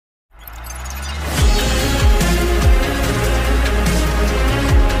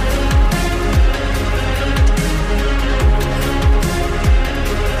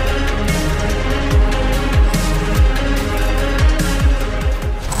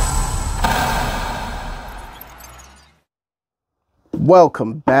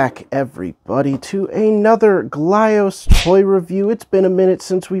Welcome back, everybody, to another Glyos toy review. It's been a minute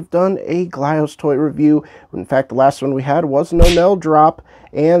since we've done a Glyos toy review. In fact, the last one we had was an Onell drop,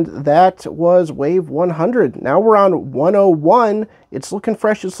 and that was Wave 100. Now we're on 101. It's looking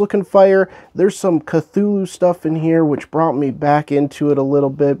fresh, it's looking fire. There's some Cthulhu stuff in here, which brought me back into it a little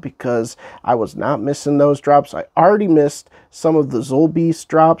bit because I was not missing those drops. I already missed some of the Zulliods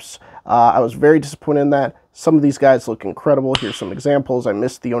drops. I was very disappointed in that. Some of these guys look incredible. Here's some examples. I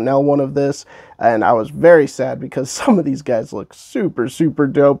missed the Onell one of this, and I was very sad because some of these guys look super, super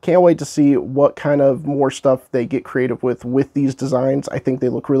dope. Can't wait to see what kind of more stuff they get creative with these designs. I think they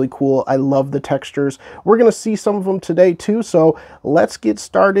look really cool. I love the textures. We're going to see some of them today too, so let's get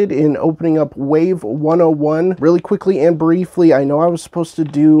started in opening up Wave 101. Really quickly and briefly, I know I was supposed to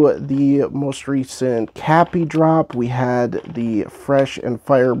do the most recent Cappy drop. We had the Fresh and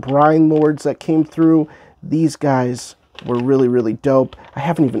Fire Brine Lords that came through. These guys were really, really dope. I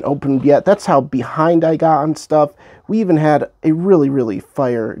haven't even opened yet. That's how behind I got on stuff. We even had a really, really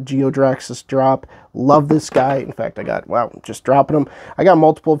fire Geodraxis drop. Love this guy. In fact, I got, wow, just dropping him. I got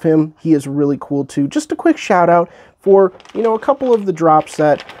multiple of him. He is really cool too. Just a quick shout out for, you know, a couple of the drops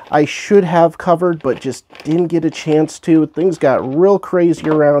that I should have covered, but just didn't get a chance to. Things got real crazy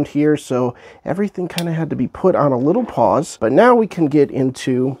around here, so everything kind of had to be put on a little pause. But now we can get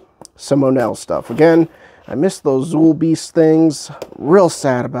into some Onell stuff. Again, I missed those Zulliods things. Real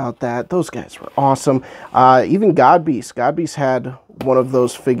sad about that. Those guys were awesome. Even Godbeast. Godbeast had one of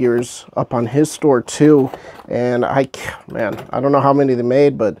those figures up on his store too. And I don't know how many they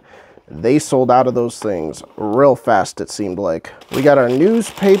made, but they sold out of those things real fast, it seemed like. We got our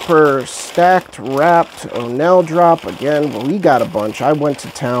newspaper stacked, wrapped Onell drop. Again, we got a bunch. I went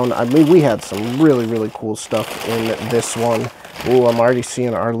to town. I mean, we had some really, really cool stuff in this one. Oh, I'm already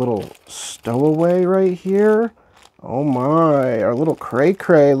seeing our little stowaway right here. Oh my, our little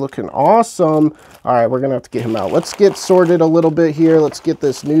cray-cray looking awesome. All right, we're gonna have to get him out. Let's get sorted a little bit here. Let's get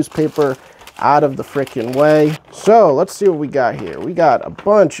this newspaper out of the freaking way. So let's see what we got here. We got a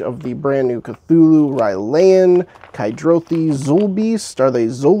bunch of the brand new Cthulhu, Rylaean, Kydrothi, Zullbeast. Are they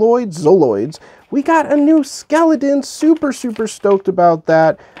Zulliods? Zulliods. We got a new skeleton. Super, super stoked about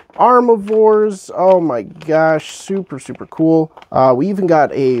that. Armivores, oh my gosh, super, super cool. We even got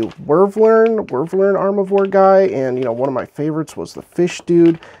a Wervlern Armivore guy, and you know, one of my favorites was the Fish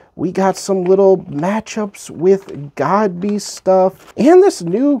Dude. We got some little matchups with Godbeast stuff, and this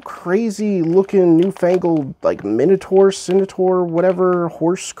new crazy looking newfangled like Minotaur, Centaur, whatever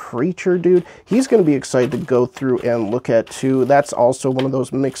horse creature dude. He's going to be excited to go through and look at too. That's also one of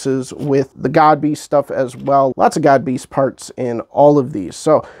those mixes with the Godbeast stuff as well. Lots of Godbeast parts in all of these.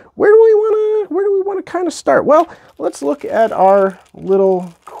 So where do we want to kind of start? Well, let's look at our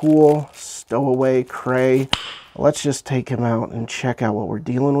little cool stowaway Cray. Let's just take him out and check out what we're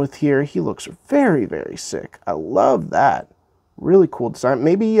dealing with here. He looks very, very sick. I love that. Really cool design.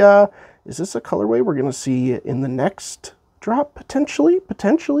 Maybe, is this a colorway we're going to see in the next drop, potentially?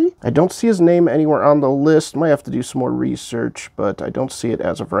 Potentially. I don't see his name anywhere on the list. Might have to do some more research, but I don't see it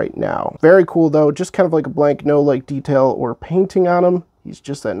as of right now. Very cool, though. Just kind of like a blank, no like detail or painting on him. He's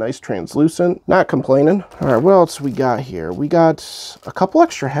just that nice translucent. Not complaining. All right, what else we got here? We got a couple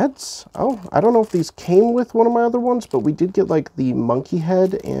extra heads. Oh, I don't know if these came with one of my other ones, but we did get like the monkey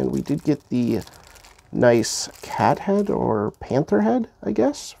head, and we did get the nice cat head or panther head, I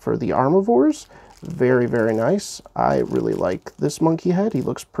guess, for the Armivores. Very, very nice. I really like this monkey head. He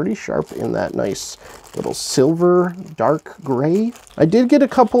looks pretty sharp in that nice little silver dark gray. I did get a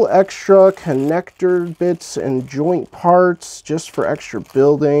couple extra connector bits and joint parts just for extra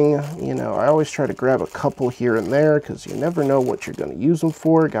building. You know, I always try to grab a couple here and there because you never know what you're going to use them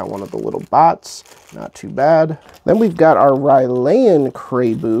for. Got one of the little bots. Not too bad. Then we've got our Rylaean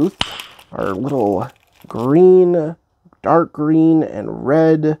Cray booth. Our little green, dark green, and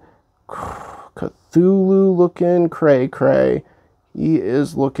red Cthulhu looking cray. He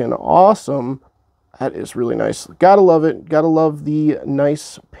is looking awesome. That is really nice. Gotta love it. Gotta love the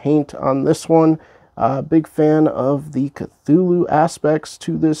nice paint on this one. Big fan of the Cthulhu aspects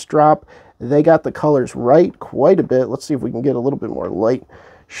to this drop. They got the colors right quite a bit. Let's see if we can get a little bit more light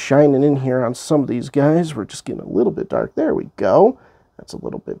shining in here on some of these guys. We're just getting a little bit dark. There we go. That's a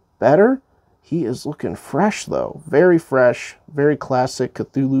little bit better. He is looking fresh, though. Very fresh, very classic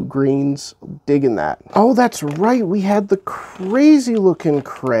Cthulhu greens. Digging that. Oh, that's right. We had the crazy-looking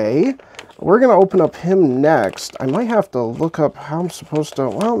Cray. We're going to open up him next. I might have to look up how I'm supposed to...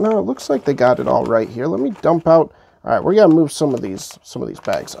 Well, no, it looks like they got it all right here. Let me dump out All right, we gotta move some of these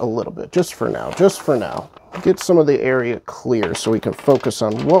bags a little bit, just for now, Get some of the area clear so we can focus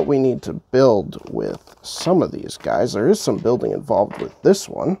on what we need to build with some of these guys. There is some building involved with this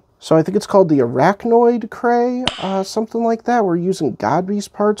one. So I think it's called the Arachnoid Cray, something like that. We're using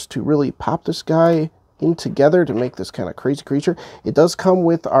Godbeast parts to really pop this guy in together to make this kind of crazy creature. It does come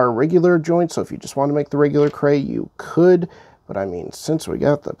with our regular joint, so if you just want to make the regular Cray, you could. But I mean, since we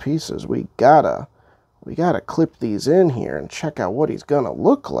got the pieces, we gotta clip these in here and check out what he's gonna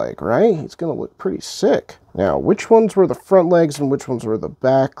look like, right? He's gonna look pretty sick. Now, which ones were the front legs and which ones were the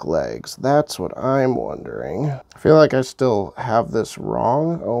back legs? That's what I'm wondering. I feel like I still have this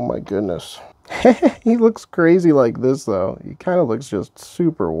wrong. Oh my goodness. He looks crazy like this though. He kind of looks just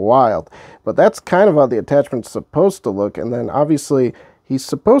super wild. But that's kind of how the attachment's supposed to look. And then obviously he's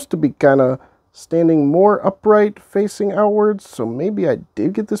supposed to be kind of standing more upright facing outwards, so maybe I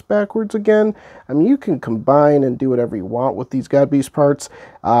did get this backwards again. I mean, you can combine and do whatever you want with these Godbeast parts.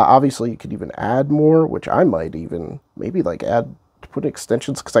 Obviously you could even add more, which I might even maybe like put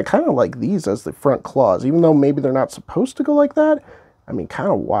extensions, because I kind of like these as the front claws, even though maybe they're not supposed to go like that. I mean, kind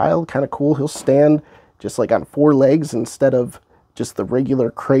of wild, kind of cool. He'll stand just like on 4 legs instead of just the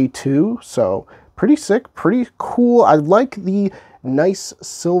regular Cray 2, so pretty sick, pretty cool. I like the nice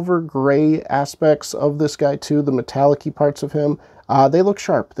silver gray aspects of this guy too, the metallic-y parts of him. They look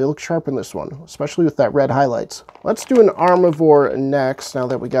sharp. They look sharp in this one, especially with that red highlights. Let's do an Armivore next, now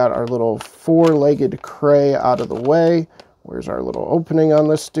that we got our little 4-legged Cray out of the way. Where's our little opening on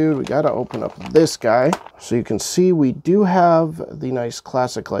this dude? We gotta open up this guy. So you can see we do have the nice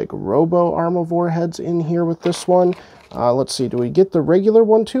classic like Robo Armivore heads in here with this one. Let's see, do we get the regular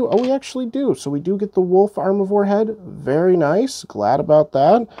one too? Oh, we actually do. So we do get the Wolf Armivore head. Very nice. Glad about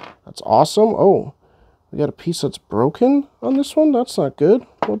that. That's awesome. Oh, we got a piece that's broken on this one. That's not good.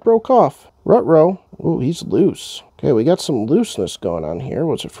 What broke off? Ruh-roh. Oh, he's loose. Okay, we got some looseness going on here.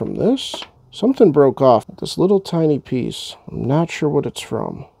 Was it from this? Something broke off. This little tiny piece. I'm not sure what it's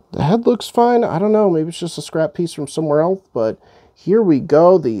from. The head looks fine. I don't know. Maybe it's just a scrap piece from somewhere else. But here we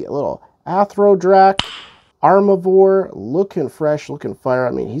go. The little Athrodrak Armivore, looking fresh, looking fire.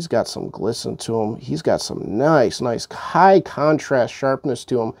 I mean, he's got some glisten to him. He's got some nice high contrast sharpness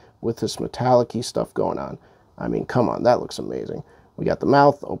to him with this metallic-y stuff going on. I mean, come on, that looks amazing. We got the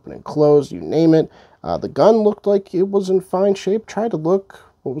mouth open and closed, you name it. The gun looked like it was in fine shape. Tried to look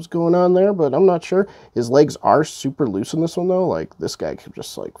what was going on there, but I'm not sure. His legs are super loose in this one though. Like, this guy could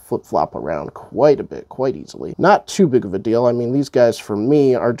just like flip-flop around quite a bit, quite easily. Not too big of a deal. I mean, these guys for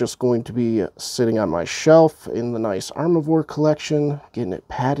me are just going to be sitting on my shelf in the nice Armivore collection, getting it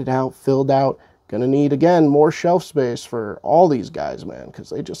padded out, filled out. Gonna need, again, more shelf space for all these guys, man,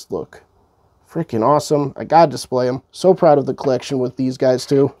 because they just look freaking awesome. I gotta display them. So proud of the collection with these guys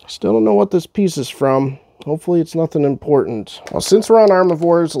too. Still don't know what this piece is from. Hopefully it's nothing important. Well, since we're on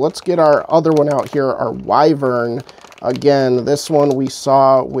Armivores, let's get our other one out here, our Wyvern. Again, this one we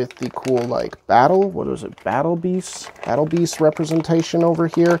saw with the cool, like, Battle Beast representation over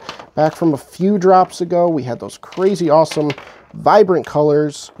here. Back from a few drops ago, we had those crazy awesome, vibrant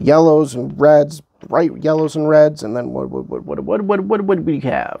colors, yellows and reds, bright yellows and reds, and then what did we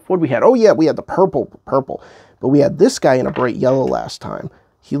have? What did we have? Oh yeah, we had the purple, but we had this guy in a bright yellow last time.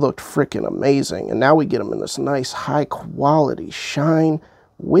 He looked freaking amazing. And now we get him in this nice high quality shine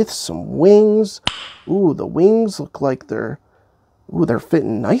with some wings. Ooh, the wings look like they're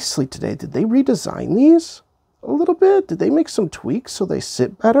fitting nicely today. Did they redesign these a little bit? Did they make some tweaks so they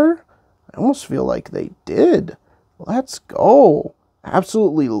sit better? I almost feel like they did. Let's go.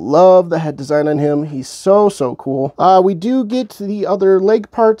 Absolutely love the head design on him. He's so cool. We do get the other leg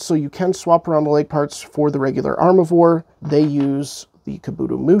parts, so you can swap around the leg parts for the regular Armivore. They use the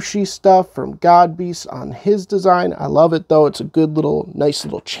Kabuto Mushi stuff from Godbeast on his design. I love it though. It's a good little, nice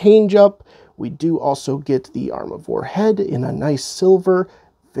little change up. We do also get the Armivore head in a nice silver.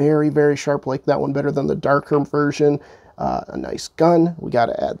 Very sharp. Like that one better than the darker version. A nice gun. We got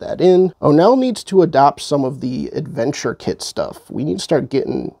to add that in. Onell needs to adopt some of the adventure kit stuff. We need to start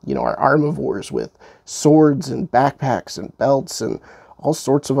getting, you know, our Armivores with swords and backpacks and belts and all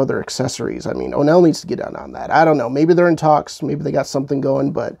sorts of other accessories. I mean, Onell needs to get on that. I don't know. Maybe they're in talks. Maybe they got something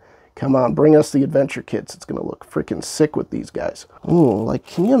going, but come on, bring us the adventure kits. It's going to look freaking sick with these guys. Ooh, like,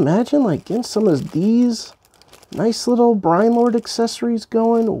 can you imagine, like, getting some of these nice little Brine Lord accessories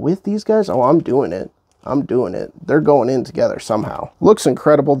going with these guys? Oh, I'm doing it. I'm doing it. They're going in together somehow. Looks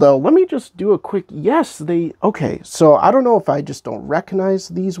incredible, though. Let me just do a quick... Yes, okay, so I don't know if I just don't recognize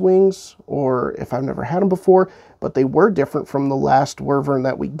these wings or if I've never had them before, but they were different from the last Wyvern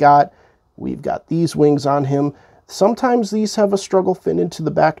that we got. We've got these wings on him. Sometimes these have a struggle fit into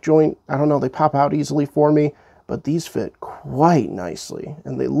the back joint. I don't know, they pop out easily for me, but these fit quite nicely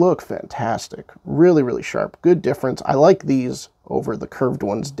and they look fantastic. Really, really sharp. Good difference. I like these over the curved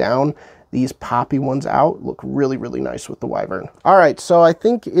ones down. These poppy ones out look really, really nice with the wyvern. All right, so I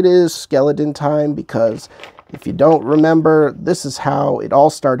think it is skeleton time, because if you don't remember, this is how it all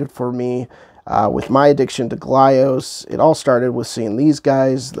started for me with my addiction to Glyos. It all started with seeing these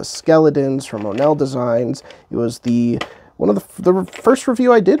guys, the skeletons from Onell Designs. It was one of the first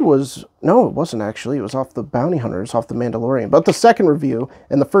review I did was, no, it wasn't actually. It was off the Bounty Hunters, off the Mandalorian. But the second review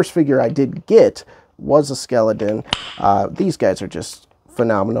and the first figure I did get was a skeleton. These guys are just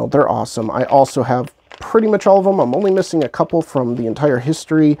phenomenal. They're awesome. I also have pretty much all of them. I'm only missing a couple from the entire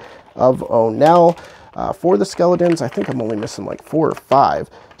history of Onell. For the skeletons, I think I'm only missing like 4 or 5.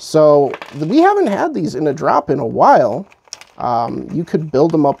 So we haven't had these in a drop in a while. You could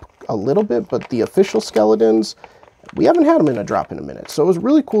build them up a little bit, but the official skeletons, we haven't had them in a drop in a minute. So it was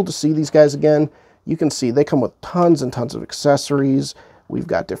really cool to see these guys again. You can see they come with tons and tons of accessories. We've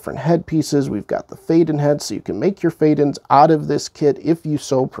got different headpieces. We've got the Faden head, so you can make your Fadens out of this kit if you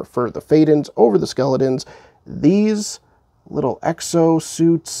so prefer the Fadens over the skeletons. These little exo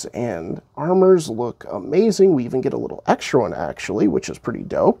suits and armors look amazing. We even get a little extra one actually, which is pretty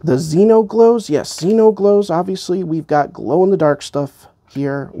dope. The Xenoglows, yes, Xenoglows, obviously. We've got glow-in-the-dark stuff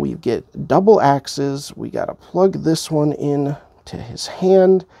here. We get double axes. We got to plug this one in to his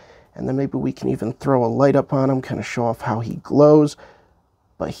hand, and then maybe we can even throw a light up on him, kind of show off how he glows.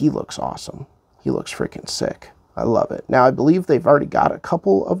 But he looks awesome. He looks freaking sick. I love it. Now, I believe they've already got a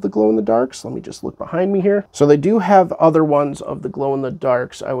couple of the glow-in-the-darks. Let me just look behind me here. So they do have other ones of the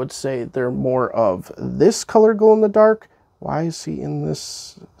glow-in-the-darks. I would say they're more of this color glow-in-the-dark. Why is he in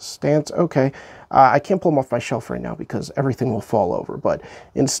this stance? Okay. I can't pull him off my shelf right now because everything will fall over. But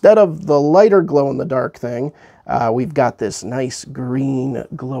instead of the lighter glow-in-the-dark thing, we've got this nice green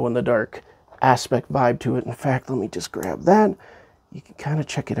glow-in-the-dark aspect vibe to it. In fact, let me just grab that. You can kind of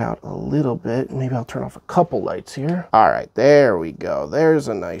check it out a little bit. Maybe I'll turn off a couple lights here. All right, there we go. There's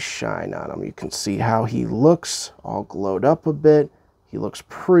a nice shine on him. You can see how he looks all glowed up a bit. He looks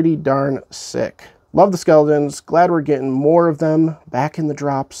pretty darn sick. Love the skeletons. Glad we're getting more of them back in the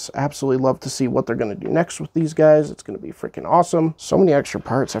drops. Absolutely love to see what they're going to do next with these guys. It's going to be freaking awesome. So many extra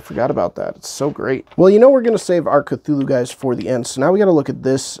parts. I forgot about that. It's so great. Well, you know we're going to save our Cthulhu guys for the end. So now we got to look at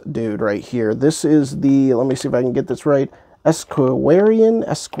this dude right here. This is the, let me see if I can get this right, Esquarian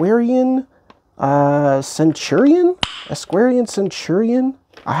Centurion.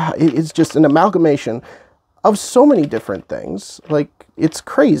 It's just an amalgamation of so many different things. Like, it's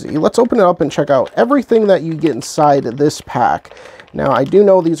crazy. Let's open it up and check out everything that you get inside this pack. Now, I do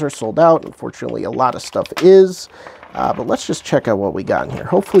know these are sold out. Unfortunately, a lot of stuff is. But let's just check out what we got in here.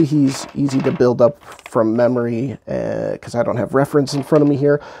 Hopefully he's easy to build up from memory, because I don't have reference in front of me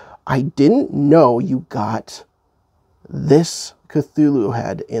here. I didn't know you got this Cthulhu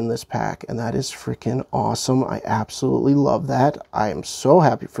head in this pack, and that is freaking awesome. I absolutely love that. I am so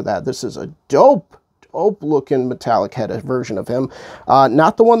happy for that. This is a dope looking metallic head version of him.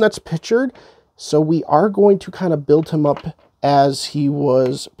 Not the one that's pictured, so we are going to kind of build him up as he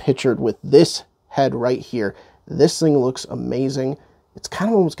was pictured with this head right here. This thing looks amazing. It's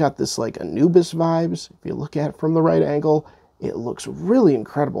kind of almost got this like Anubis vibes. If you look at it from the right angle, it looks really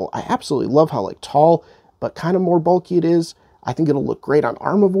incredible. I absolutely love how like tall but kind of more bulky it is. I think it'll look great on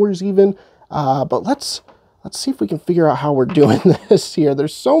Armivores even. But let's see if we can figure out how we're doing this here.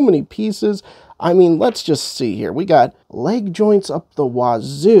 There's so many pieces. I mean, let's just see here. We got leg joints up the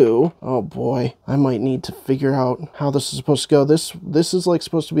wazoo. Oh boy, I might need to figure out how this is supposed to go. This is like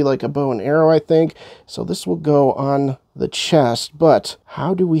supposed to be like a bow and arrow, I think. So this will go on the chest, but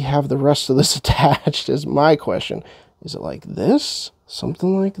how do we have the rest of this attached is my question. Is it like this?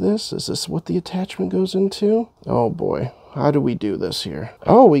 Something like this? Is this what the attachment goes into? Oh boy, how do we do this here?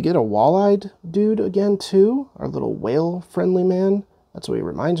 Oh, we get a wall-eyed dude again too. Our little whale-friendly man. That's what he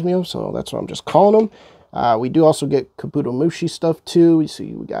reminds me of, so that's what I'm just calling him. We do also get Kabuto Mushi stuff too. You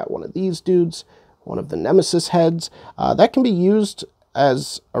see we got one of these dudes, one of the Nemesis heads. That can be used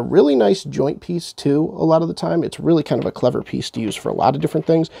as a really nice joint piece too a lot of the time. It's really kind of a clever piece to use for a lot of different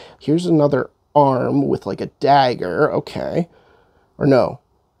things. Here's another arm with like a dagger. Okay. Or no,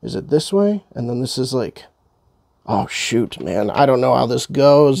 is it this way? And then this is like, oh shoot, man, I don't know how this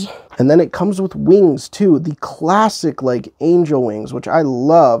goes. And then it comes with wings too, the classic like angel wings, which I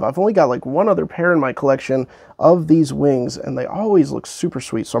love. I've only got like one other pair in my collection of these wings, and they always look super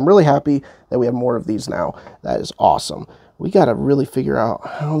sweet. So I'm really happy that we have more of these now. That is awesome. We got to really figure out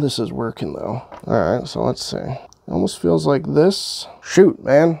how this is working though. All right, so let's see. Almost feels like this. Shoot,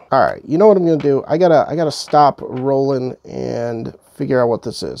 man. All right, you know what I'm gonna do? I gotta stop rolling and figure out what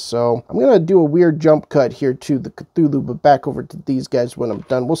this is. So I'm going to do a weird jump cut here to the Cthulhu, but back over to these guys when I'm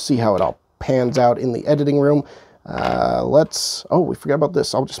done. We'll see how it all pans out in the editing room. Oh, we forgot about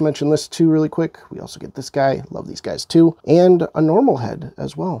this. I'll just mention this too really quick. We also get this guy. Love these guys too. And a normal head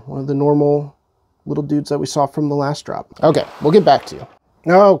as well. One of the normal little dudes that we saw from the last drop. Okay, we'll get back to you.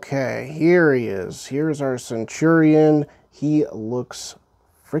 Okay, here he is. Here's our Centurion. He looks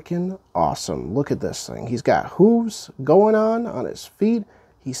freaking awesome. Look at this thing. He's got hooves going on his feet.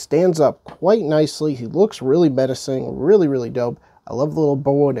 He stands up quite nicely. He looks really menacing, really, really dope. I love the little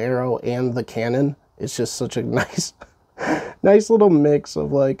bow and arrow and the cannon. It's just such a nice, nice little mix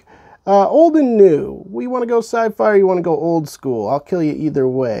of like old and new. We want to go sci-fi or you want to go old school. I'll kill you either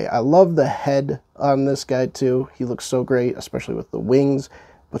way. I love the head on this guy too. He looks so great, especially with the wings.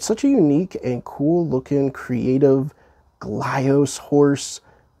 But such a unique and cool looking, creative Glyos horse,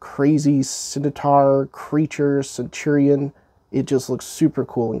 crazy Centaur creature, Centurion. It just looks super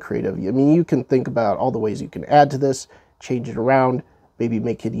cool and creative. I mean, you can think about all the ways you can add to this, change it around, maybe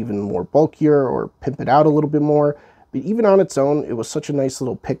make it even more bulkier or pimp it out a little bit more. But even on its own, it was such a nice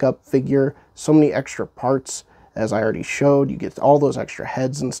little pickup figure. So many extra parts, as I already showed. You get all those extra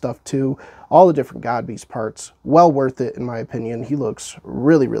heads and stuff too. All the different God Beast parts. Well worth it, in my opinion. He looks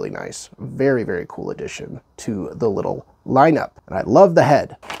really, really nice. Very, very cool addition to the little lineup. And I love the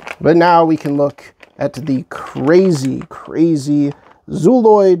head. But now we can look at the crazy, crazy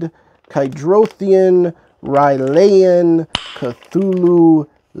Zulloid, Kydrothian, Rylean, Cthulhu,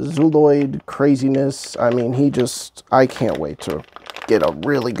 Zulloid craziness. I mean, I can't wait to get a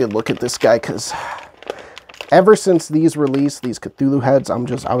really good look at this guy, because ever since these released, these Cthulhu heads,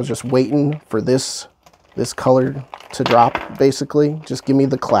 I was just waiting for this color to drop, basically. Just give me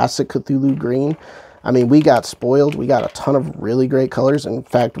the classic Cthulhu green. I mean, we got spoiled. We got a ton of really great colors. In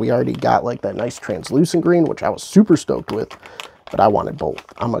fact, we already got like that nice translucent green, which I was super stoked with. But I wanted both.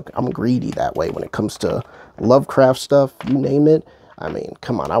 I'm greedy that way when it comes to Lovecraft stuff, you name it. I mean,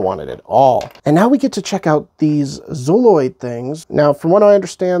 come on, I wanted it all. And now we get to check out these Zulloid things. Now, from what I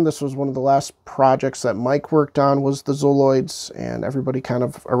understand, this was one of the last projects that Mike worked on, was the Zulloids, and everybody kind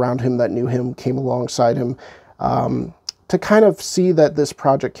of around him that knew him came alongside him to kind of see that this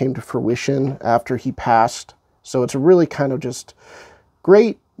project came to fruition after he passed. So it's a really kind of just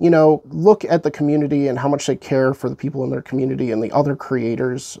great, you know, look at the community and how much they care for the people in their community and the other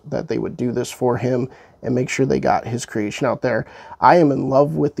creators, that they would do this for him and make sure they got his creation out there. I am in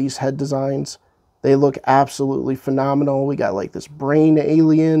love with these head designs. They look absolutely phenomenal. We got like this brain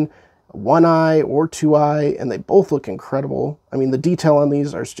alien, one eye or two eye, and they both look incredible. I mean, the detail on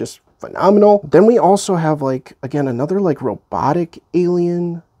these are just phenomenal. Then we also have like, again, another like robotic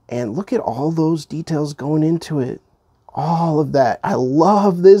alien, and look at all those details going into it. All of that. I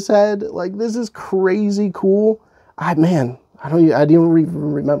love this head. Like, this is crazy cool. I didn't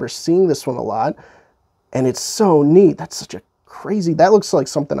even remember seeing this one a lot. And it's so neat. That's such a crazy, that looks like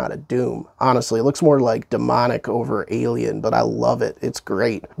something out of Doom. Honestly, it looks more like demonic over alien, but I love it. It's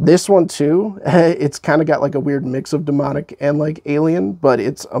great. This one too, it's kind of got like a weird mix of demonic and like alien, but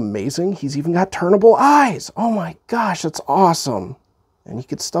it's amazing. He's even got turnable eyes. Oh my gosh, that's awesome. And he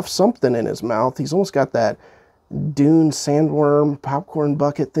could stuff something in his mouth. He's almost got that Dune sandworm popcorn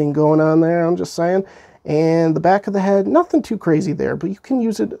bucket thing going on there, I'm just saying. And the back of the head, nothing too crazy there, but you can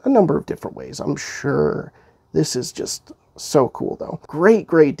use it a number of different ways, I'm sure. This is just so cool though. Great,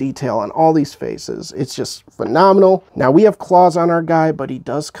 great detail on all these faces. It's just phenomenal. Now we have claws on our guy, but he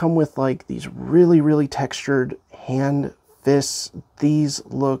does come with like these really, really textured hand fists. These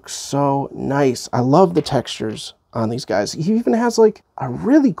look so nice. I love the textures on these guys. He even has like a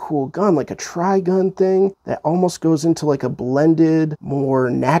really cool gun, like a tri-gun thing that almost goes into like a blended, more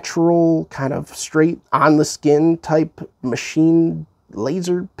natural, kind of straight on the skin type machine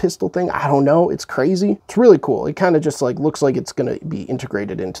laser pistol thing. I don't know. It's crazy. It's really cool. It kind of just like looks like it's going to be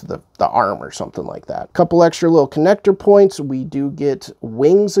integrated into the arm or something like that. Couple extra little connector points. We do get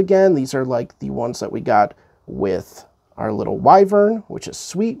wings again. These are like the ones that we got with our little wyvern, which is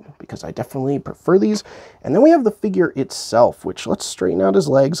sweet because I definitely prefer these. And then we have the figure itself, which let's straighten out his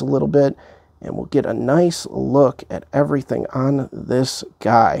legs a little bit and we'll get a nice look at everything on this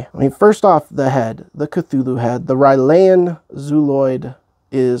guy. I mean, first off, the head, the Cthulhu head, the Rylean Zulloid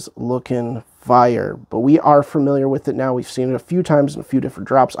is looking fire, but we are familiar with it now. We've seen it a few times in a few different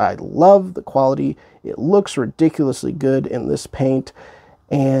drops. I love the quality. It looks ridiculously good in this paint.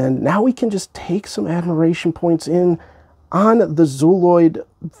 And now we can just take some admiration points in on the Zulloid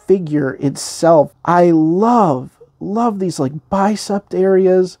figure itself. I love these like bicep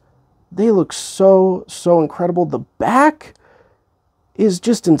areas. They look so, so incredible. The back is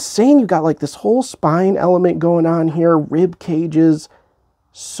just insane. You got like this whole spine element going on here, rib cages,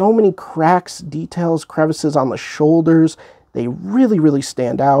 so many cracks, details, crevices on the shoulders. They really, really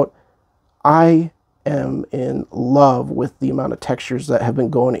stand out. I am in love with the amount of textures that have been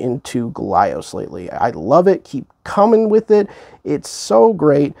going into Glyos lately. I love it. Keep coming with it. It's so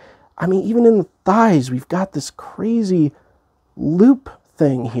great. I mean, even in the thighs, we've got this crazy loop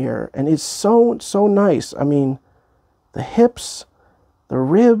thing here, and it's so nice. I mean, the hips, the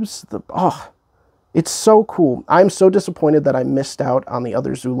ribs, it's so cool. I'm so disappointed that I missed out on the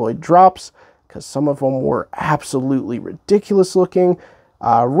other Zulloid drops because some of them were absolutely ridiculous looking.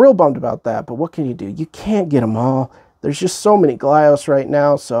 Real bummed about that, but what can you do? You can't get them all. There's just so many Glyos right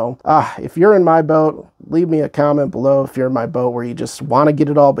now, so if you're in my boat, leave me a comment below if you're in my boat where you just want to get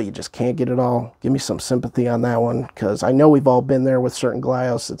it all, but you just can't get it all. Give me some sympathy on that one, because I know we've all been there with certain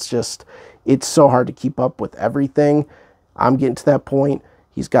Glyos. It's so hard to keep up with everything. I'm getting to that point.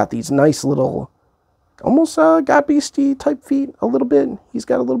 He's got these nice little, almost God Beastie type feet a little bit. He's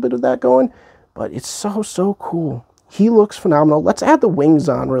got a little bit of that going, but it's so cool. He looks phenomenal. Let's add the wings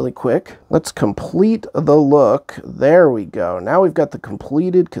on really quick. Let's complete the look. There we go. Now we've got the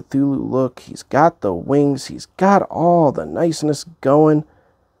completed Cthulhu look. He's got the wings. He's got all the niceness going.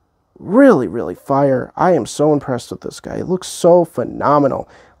 Really, really fire. I am so impressed with this guy. He looks so phenomenal.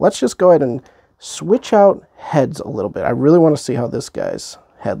 Let's just go ahead and switch out heads a little bit. I really want to see how this guy's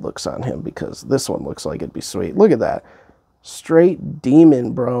head looks on him, because this one looks like it'd be sweet. Look at that. Straight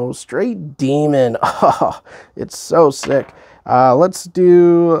demon, bro. Straight demon. Oh, it's so sick. We'll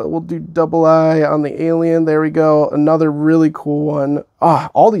do double eye on the alien. There we go. Another really cool one.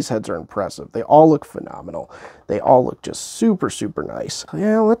 All these heads are impressive. They all look phenomenal. They all look just super nice.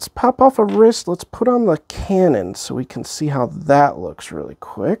 Yeah, let's pop off a wrist. Let's put on the cannon so we can see how that looks really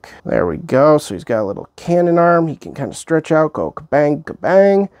quick. There we go. So he's got a little cannon arm. He can kind of stretch out, go kabang,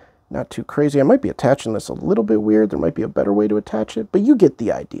 kabang. Not too crazy. I might be attaching this a little bit weird. There might be a better way to attach it, but you get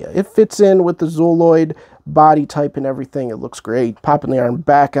the idea. It fits in with the Zulloid body type and everything. It looks great. Popping the arm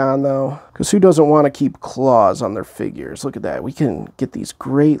back on though, because who doesn't want to keep claws on their figures? Look at that. We can get these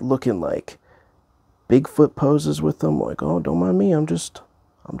great looking like Bigfoot poses with them. Like, oh, don't mind me. I'm just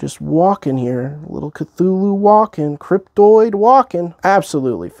walking here. A little Cthulhu walking, cryptoid walking.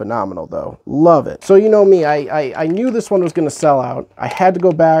 Absolutely phenomenal though. Love it. So you know me, I knew this one was going to sell out. I had to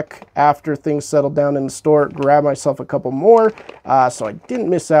go back after things settled down in the store, grab myself a couple more, so I didn't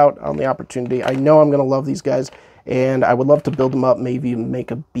miss out on the opportunity. I know I'm going to love these guys, and I would love to build them up, maybe even make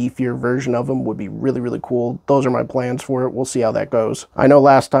a beefier version of them. Would be really cool. Those are my plans for it. We'll see how that goes. I know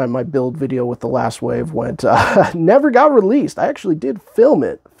last time my build video with the last wave went, never got released. I actually did film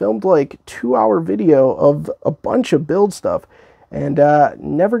it. Filmed like 2-hour video of a bunch of build stuff, and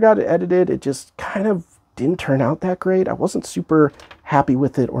never got it edited. It just kind of didn't turn out that great. I wasn't super happy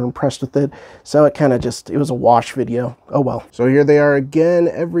with it or impressed with it, so it kind of it was a wash video. Oh well. So here they are again,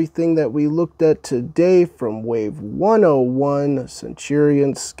 everything that we looked at today from wave 101,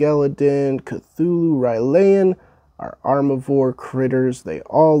 Centurion, Skeleton, Cthulhu, Rylean, our Armivore critters. They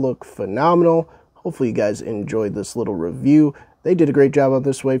all look phenomenal. Hopefully you guys enjoyed this little review. They did a great job on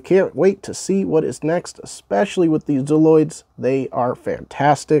this wave. Can't wait to see what is next, especially with these Zulloids. They are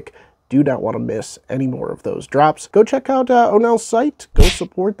fantastic. Do not want to miss any more of those drops. Go check out Onell's site. Go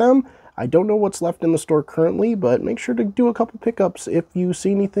support them. I don't know what's left in the store currently, but make sure to do a couple pickups if you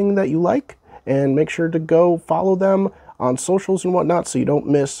see anything that you like, and make sure to go follow them on socials and whatnot so you don't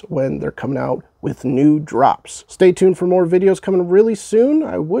miss when they're coming out with new drops. Stay tuned for more videos coming really soon.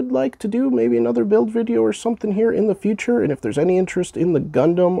 I would like to do maybe another build video or something here in the future, and if there's any interest in the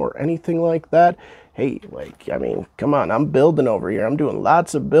Gundam or anything like that, hey, like, I mean, come on, I'm building over here. I'm doing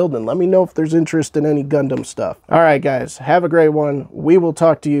lots of building. Let me know if there's interest in any Gundam stuff. All right, guys, have a great one. We will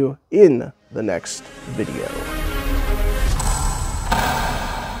talk to you in the next video.